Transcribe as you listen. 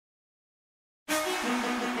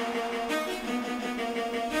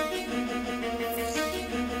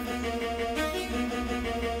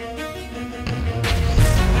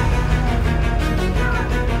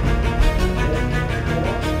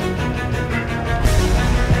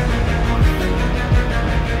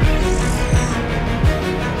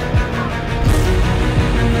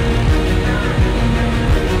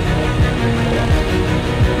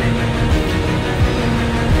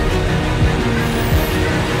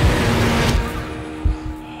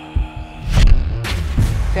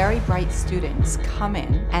bright students come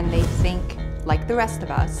in and they think, like the rest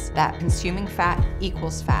of us, that consuming fat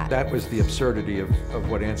equals fat. That was the absurdity of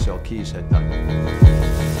what Ancel Keys had done.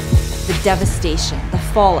 The devastation, the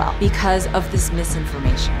fallout because of this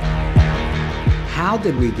misinformation. How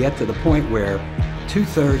did we get to the point where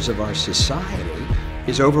 2/3 of our society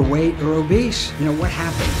is overweight or obese? You know, what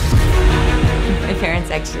happened? My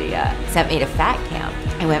parents actually sent me to fat camp.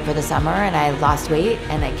 I went for the summer and I lost weight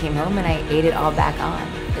and I came home and I ate it all back on.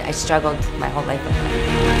 I struggled my whole life with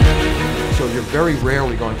it. So you're very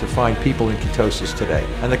rarely going to find people in ketosis today.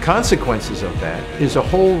 And the consequences of that is a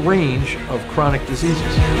whole range of chronic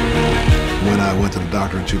diseases. When I went to the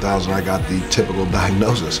doctor in 2000, I got the typical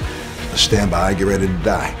diagnosis. Stand by, get ready to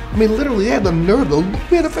die. I mean, literally, they had the nerve to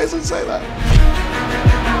look me in the face and say that.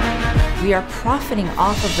 We are profiting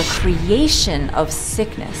off of the creation of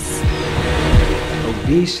sickness.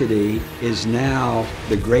 Obesity is now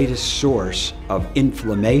the greatest source of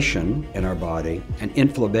inflammation in our body, and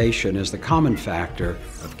inflammation is the common factor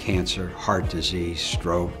of cancer, heart disease,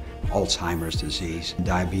 stroke, Alzheimer's disease,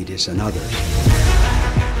 diabetes, and others.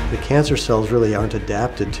 The cancer cells really aren't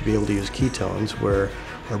adapted to be able to use ketones, where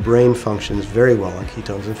our brain functions very well on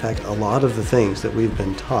ketones. In fact, a lot of the things that we've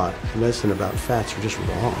been taught in medicine about fats are just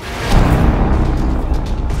wrong.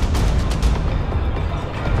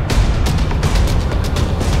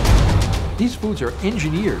 These foods are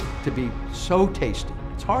engineered to be so tasty.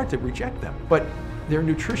 It's hard to reject them, but they're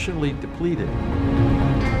nutritionally depleted.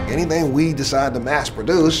 Anything we decide to mass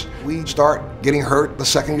produce, we start getting hurt the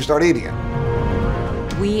second you start eating it.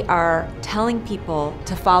 We are telling people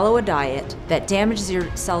to follow a diet that damages your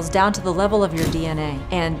cells down to the level of your DNA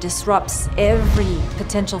and disrupts every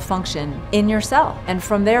potential function in your cell. And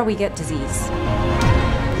from there we get disease.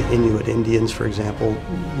 The Inuit Indians, for example,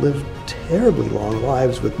 lived terribly long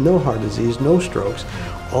lives with no heart disease, no strokes,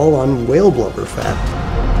 all on whale blubber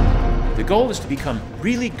fat. The goal is to become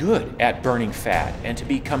really good at burning fat and to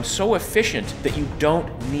become so efficient that you don't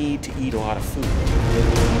need to eat a lot of food.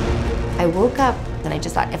 I woke up and I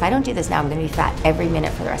just thought, if I don't do this now, I'm going to be fat every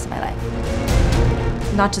minute for the rest of my life.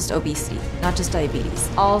 Not just obesity, not just diabetes,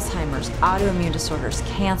 Alzheimer's, autoimmune disorders,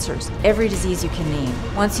 cancers, every disease you can name.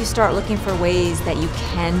 Once you start looking for ways that you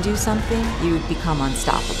can do something, you become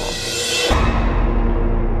unstoppable.